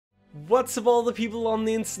What's up all the people on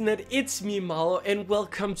the internet, it's me Malo and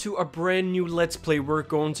welcome to a brand new Let's Play we're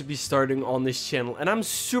going to be starting on this channel. And I'm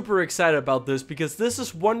super excited about this because this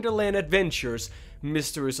is Wonderland Adventures,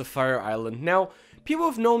 Mysteries of Fire Island. Now, people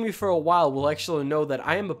who've known me for a while will actually know that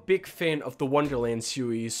I am a big fan of the Wonderland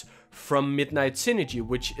series from Midnight Synergy,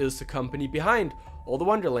 which is the company behind all the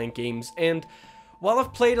Wonderland games. And while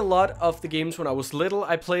I've played a lot of the games when I was little,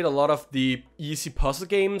 I played a lot of the easy puzzle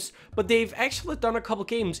games, but they've actually done a couple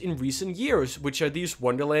games in recent years, which are these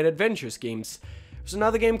Wonderland Adventures games. There's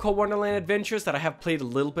another game called Wonderland Adventures that I have played a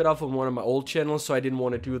little bit of on one of my old channels, so I didn't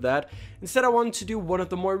want to do that. Instead, I wanted to do one of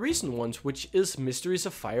the more recent ones, which is Mysteries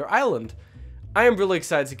of Fire Island. I am really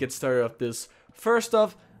excited to get started with this. First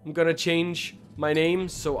off, I'm gonna change my name,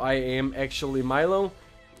 so I am actually Milo.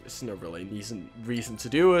 There's no really reason to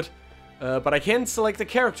do it. But I can select a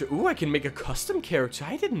character. Ooh, I can make a custom character.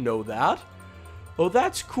 I didn't know that. Oh,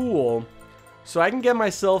 that's cool. So I can get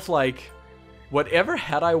myself, like, whatever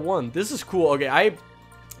hat I want. This is cool. Okay, I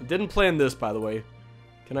didn't plan this, by the way.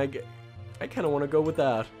 Can I get... I kind of want to go with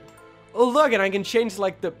that. Oh, look, and I can change,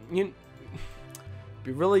 like, the...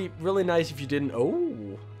 be really nice if you didn't...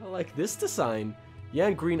 Oh, I like this design. Yeah,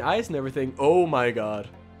 and green eyes and everything. Oh, my God.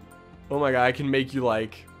 Oh, my God, I can make you,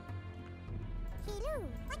 like...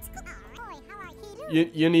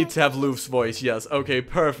 You need to have Luff's voice, yes. Okay,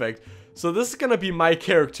 perfect. So this is gonna be my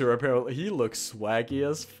character, apparently. He looks swaggy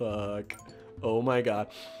as fuck. Oh my god.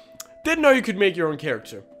 Didn't know you could make your own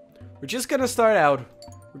character. We're just gonna start out.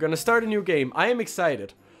 We're gonna start a new game. I am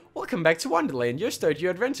excited. Welcome back to Wonderland. You're starting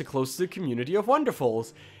your adventure close to the community of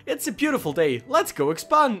Wonderfalls. It's a beautiful day. Let's go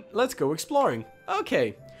exploring.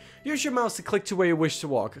 Okay. Use your mouse to click to where you wish to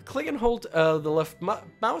walk. Click and hold the left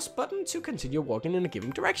mouse button to continue walking in a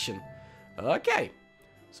given direction. Okay.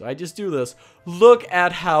 So I just do this. Look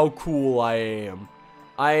at how cool I am.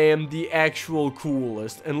 I am the actual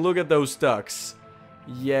coolest. And look at those ducks.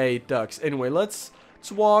 Yay, ducks. Anyway, let's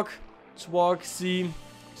walk. Let's walk, see.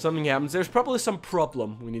 Something happens. There's probably some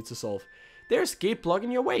problem we need to solve. There's a gate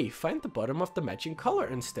blocking your way. Find the bottom of the matching color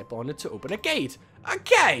and step on it to open a gate.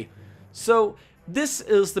 Okay. So this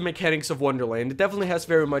is the mechanics of Wonderland. It definitely has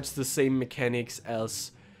very much the same mechanics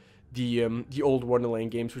as the old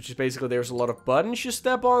Wonderland games, which is basically there's a lot of buttons you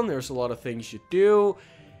step on, there's a lot of things you do.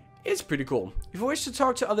 It's pretty cool. If you wish to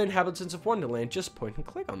talk to other inhabitants of Wonderland, just point and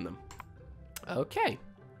click on them. Okay,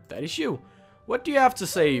 that is you. What do you have to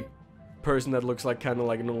say, person that looks like kind of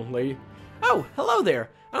like an old lady? Oh, hello there.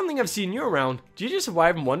 I don't think I've seen you around. Did you just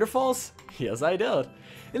arrive in Wonderfalls? Yes, I did.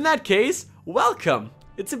 In that case, welcome.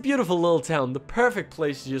 It's a beautiful little town, the perfect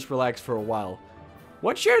place to just relax for a while.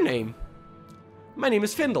 What's your name? My name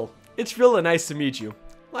is Findle. It's really nice to meet you.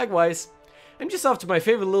 Likewise. I'm just off to my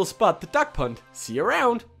favorite little spot, the duck pond. See you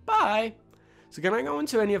around. Bye. So can I go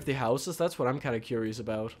into any of the houses? That's what I'm kind of curious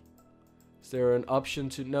about. Is there an option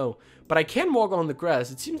to... No. But I can walk on the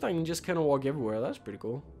grass. It seems like I can just kind of walk everywhere. That's pretty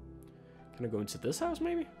cool. Can I go into this house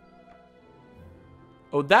maybe?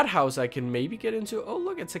 Oh, that house I can maybe get into. Oh,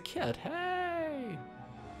 look, it's a cat. Hey.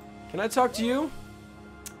 Can I talk to you?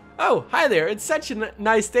 Oh, hi there. It's such a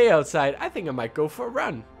nice day outside. I think I might go for a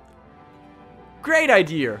run. Great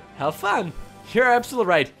idea. Have fun. You're absolutely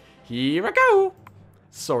right. Here I go.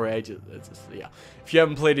 Sorry, yeah. If you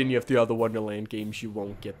haven't played any of the other Wonderland games, you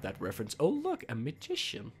won't get that reference. Oh, look, a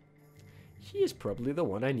magician. He is probably the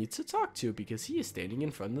one I need to talk to because he is standing in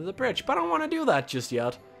front of the bridge. But I don't want to do that just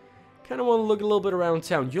yet. Kind of want to look a little bit around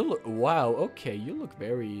town. You look... Wow, okay. You look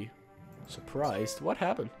very surprised. What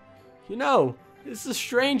happened? You know, it's the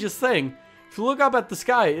strangest thing. If you look up at the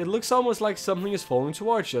sky, it looks almost like something is falling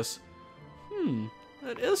towards us.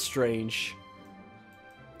 That is strange.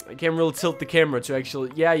 I can't really tilt the camera to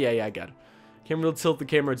actually... Yeah, I got it. Can't really tilt the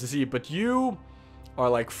camera to see it, but you are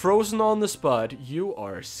like frozen on the spot. You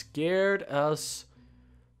are scared as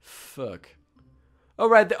fuck. Oh,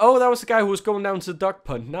 right. Oh, that was the guy who was going down to the duck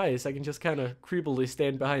pond. Nice. I can just kind of creepily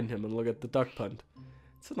stand behind him and look at the duck pond.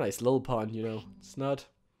 It's a nice little pond, you know. It's not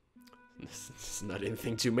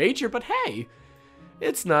anything too major, but hey,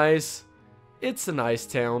 it's nice. It's a nice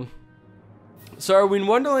town. So are we in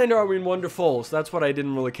Wonderland or are we in Wonderfalls? That's what I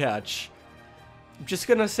didn't really catch. I'm just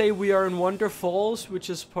gonna say we are in Wonderfalls, which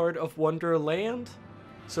is part of Wonderland.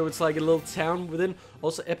 So it's like a little town within.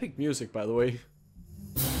 Also epic music, by the way.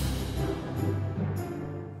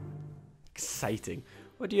 Exciting.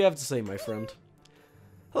 What do you have to say, my friend?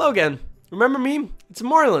 Hello again. Remember me? It's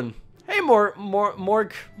Morlin. Hey,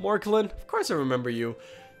 Morklin. Of course I remember you.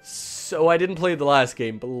 So I didn't play the last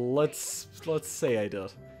game, but let's say I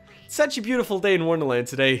did. Such a beautiful day in Wonderland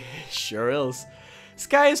today. Sure is.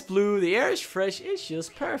 Sky is blue, the air is fresh, it's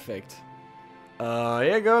just perfect.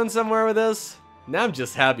 You're going somewhere with this? Now I'm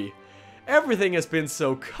just happy. Everything has been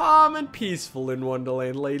so calm and peaceful in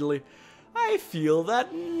Wonderland lately. I feel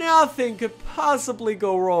that nothing could possibly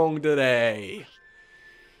go wrong today.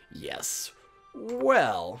 Yes.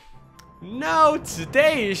 Well, no,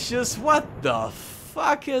 today is just what the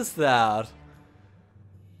fuck is that?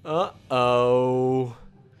 Uh-oh.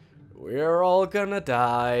 We're all gonna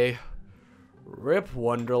die. Rip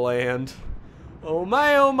Wonderland. Oh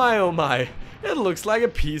my, oh my, oh my. It looks like a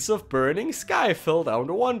piece of burning sky fell down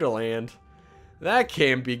to Wonderland. That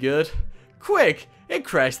can't be good. Quick, it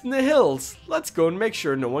crashed in the hills. Let's go and make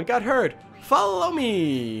sure no one got hurt. Follow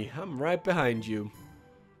me. I'm right behind you.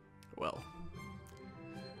 Well,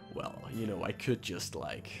 you know, I could just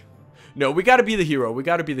like... No, we gotta be the hero. We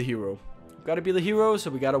gotta be the hero. We gotta be the hero, so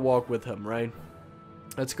we gotta walk with him, right?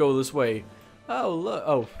 Let's go this way. Oh, look.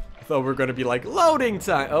 Oh, I thought we were gonna be like, loading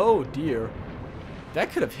time. Oh, dear.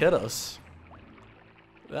 That could have hit us.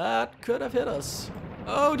 That could have hit us.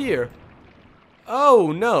 Oh, dear.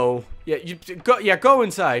 Oh, no. Yeah, go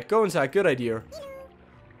inside. Go inside. Good idea.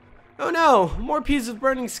 Oh, no. More pieces of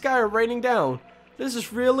burning sky are raining down. This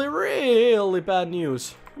is really, really bad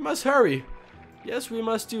news. We must hurry. Yes, we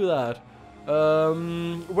must do that.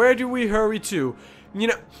 Where do we hurry to? You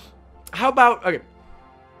know, how about... Okay.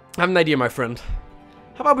 I have an idea, my friend.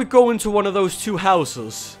 How about we go into one of those two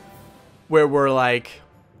houses where we're like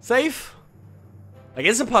safe? Like,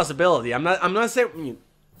 it's a possibility. I'm not saying.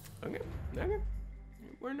 Okay.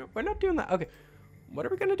 We're not doing that. Okay. What are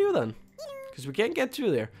we gonna do then? Because we can't get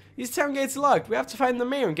through there. These town gates are locked. We have to find the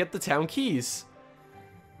mayor and get the town keys.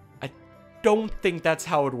 I don't think that's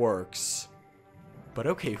how it works. But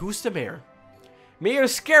okay, who's the mayor? Mayor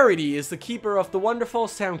Scaredy is the keeper of the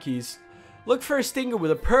Wonderfalls town keys. Look for a stinger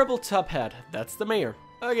with a purple top hat. That's the mayor.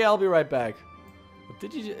 Okay, I'll be right back. What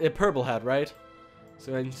did you... A purple hat, right?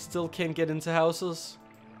 So I still can't get into houses?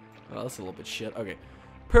 Well, that's a little bit shit. Okay.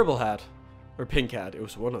 Purple hat. Or pink hat. It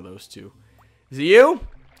was one of those two. Is it you?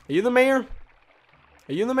 Are you the mayor?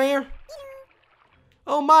 Are you the mayor?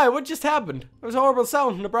 Oh my, what just happened? There was a horrible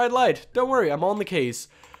sound and a bright light. Don't worry, I'm on the case.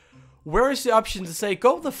 Where is the option to say,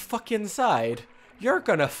 go the fuck inside? You're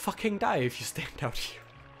gonna fucking die if you stand out here.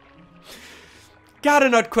 Gotta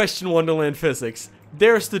not question Wonderland physics.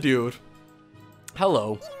 There's the dude.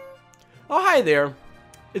 Hello. Oh, hi there.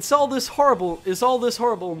 Is all this horrible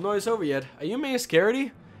noise over yet? Are you Mayor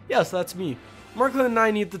Scaredy? Yes, that's me. Morgland and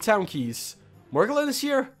I need the town keys. Morgland is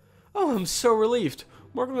here? Oh, I'm so relieved.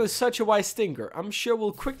 Morgland is such a wise thinker. I'm sure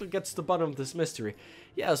we'll quickly get to the bottom of this mystery.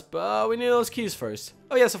 Yes, but we need those keys first.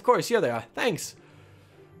 Oh, yes, of course. Here they are. Thanks.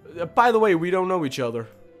 By the way, we don't know each other.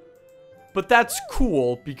 But that's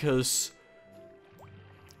cool because...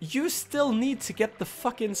 you still need to get the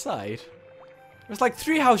fuck inside. There's like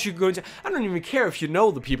 3 houses you can go into. I don't even care if you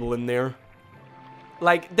know the people in there.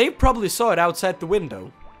 Like, they probably saw it outside the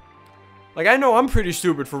window. Like, I know I'm pretty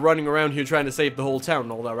stupid for running around here trying to save the whole town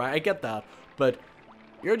and all that, right? I get that. But,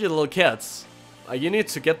 you're just little kids. Like, you need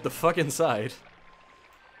to get the fuck inside.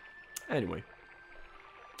 Anyway.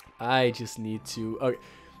 I just need to... Okay.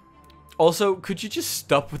 Also, could you just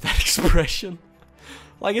stop with that expression?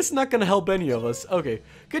 Like, it's not gonna help any of us. Okay,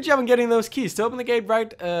 good job on getting those keys. To open the gate,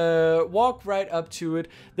 walk right up to it.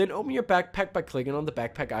 Then open your backpack by clicking on the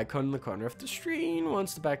backpack icon in the corner of the screen.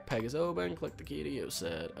 Once the backpack is open, click the key to use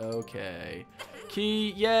it. Okay.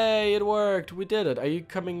 Key, yay, it worked. We did it. Are you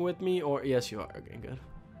coming with me or... Yes, you are. Okay, good.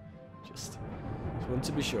 Just want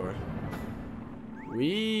to be sure.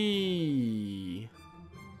 Wee.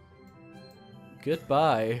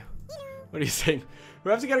 Goodbye. What are you saying? We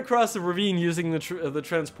have to get across the ravine using the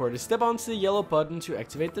transporter. Step onto the yellow button to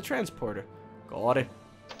activate the transporter. Got it.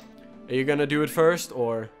 Are you gonna do it first,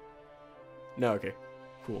 or... No, okay.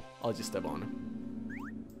 Cool. I'll just step on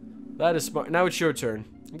it. That is smart. Now it's your turn.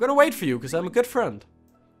 I'm gonna wait for you, because I'm a good friend.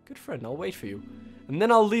 Good friend, I'll wait for you. And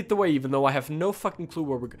then I'll lead the way, even though I have no fucking clue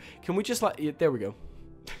where we're going. Can we just like... Yeah, there we go.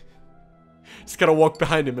 Just gotta walk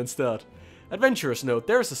behind him instead. Adventurer's note.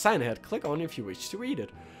 There is a sign ahead. Click on it if you wish to read it.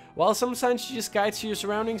 While some signs just guide to your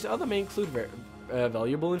surroundings, other may include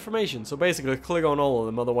valuable information. So basically, click on all of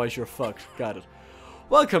them, otherwise you're fucked. Got it.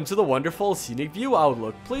 Welcome to the Wonderful Scenic View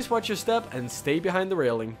Outlook. Please watch your step and stay behind the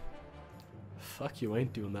railing. Fuck you,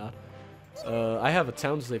 ain't doing that. I have a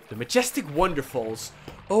town to live. The majestic Wonderfalls.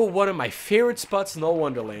 Oh, one of my favorite spots in all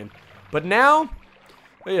Wonderland. But now...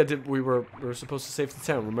 Oh yeah, we were supposed to save the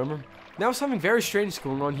town, remember? Now something very strange is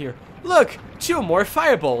going on here. Look! 2 more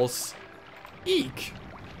fireballs! Eek!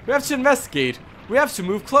 We have to investigate. We have to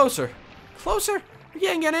move closer. Closer? We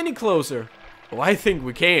can't get any closer. Oh, I think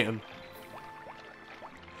we can.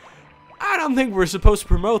 I don't think we're supposed to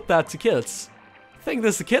promote that to kids. I think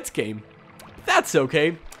this is a kids game. But that's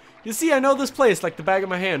okay. You see, I know this place like the back of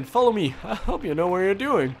my hand. Follow me. I hope you know what you're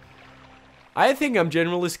doing. I think I'm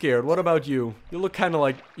genuinely scared. What about you? You look kind of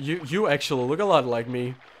like... You actually look a lot like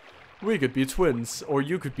me. We could be twins, or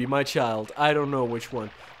you could be my child. I don't know which one.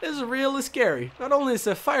 This is really scary. Not only is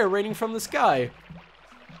there fire raining from the sky.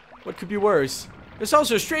 What could be worse? There's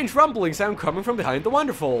also a strange rumbling sound coming from behind the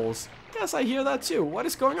Wonderfalls. Yes, I hear that too. What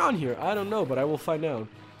is going on here? I don't know, but I will find out.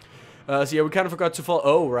 So yeah, we kind of forgot to follow...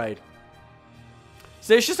 Oh, right.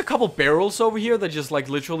 So there's just a couple barrels over here that just like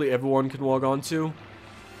literally everyone can walk onto.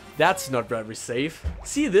 That's not very safe.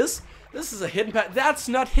 See this? This is a hidden path. That's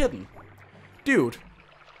not hidden. Dude.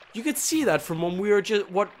 You could see that from when we were just...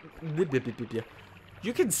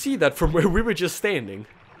 You can see that from where we were just standing.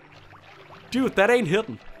 Dude, that ain't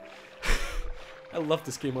hidden. I love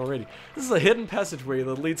this game already. This is a hidden passageway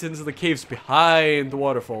that leads into the caves behind the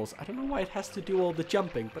waterfalls. I don't know why it has to do all the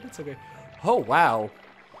jumping, but it's okay. Oh, wow.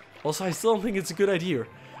 Also, I still don't think it's a good idea.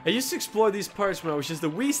 I used to explore these parts when I was just a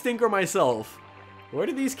wee stinker myself. Where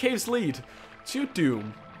do these caves lead? To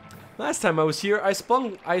doom. Last time I was here, I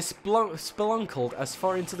spelunkled as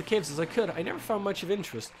far into the caves as I could. I never found much of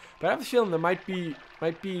interest, but I have a feeling that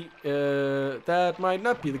that might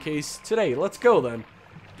not be the case today. Let's go then.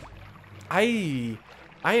 I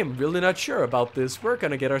am really not sure about this. We're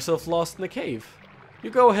gonna get ourselves lost in the cave. You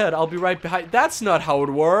go ahead, I'll be right behind. That's not how it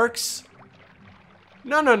works.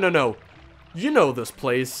 No, no, no, no. You know this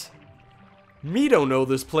place. Me don't know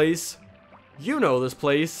this place. You know this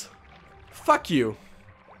place. Fuck you.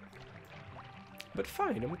 But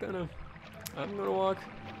fine, I'm gonna walk.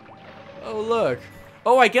 Oh, look.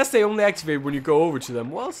 Oh, I guess they only activate when you go over to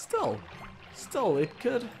them. Well, still, it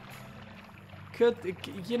could,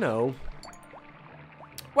 you know.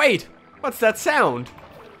 Wait, what's that sound?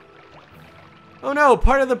 Oh no,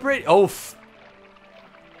 part of the bridge. Oh,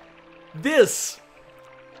 this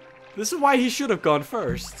is why he should have gone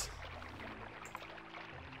first.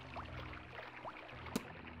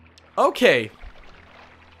 Okay.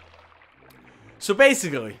 So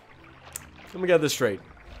basically, let me get this straight.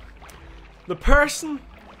 The person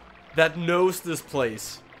that knows this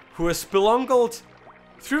place, who has spelunkled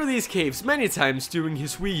through these caves many times during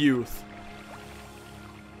his wee youth,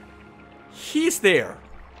 he's there.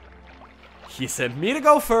 He sent me to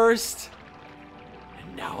go first,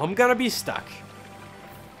 and now I'm gonna be stuck.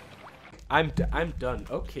 I'm done.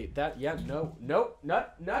 Okay, no,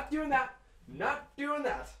 not doing that. Not doing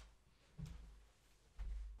that.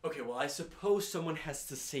 Okay, well, I suppose someone has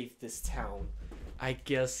to save this town. I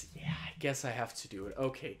guess I have to do it.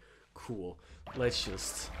 Okay, cool. Let's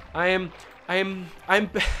just... I'm in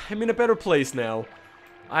a better place now.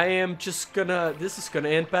 I am just gonna... This is gonna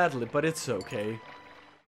end badly, but it's okay.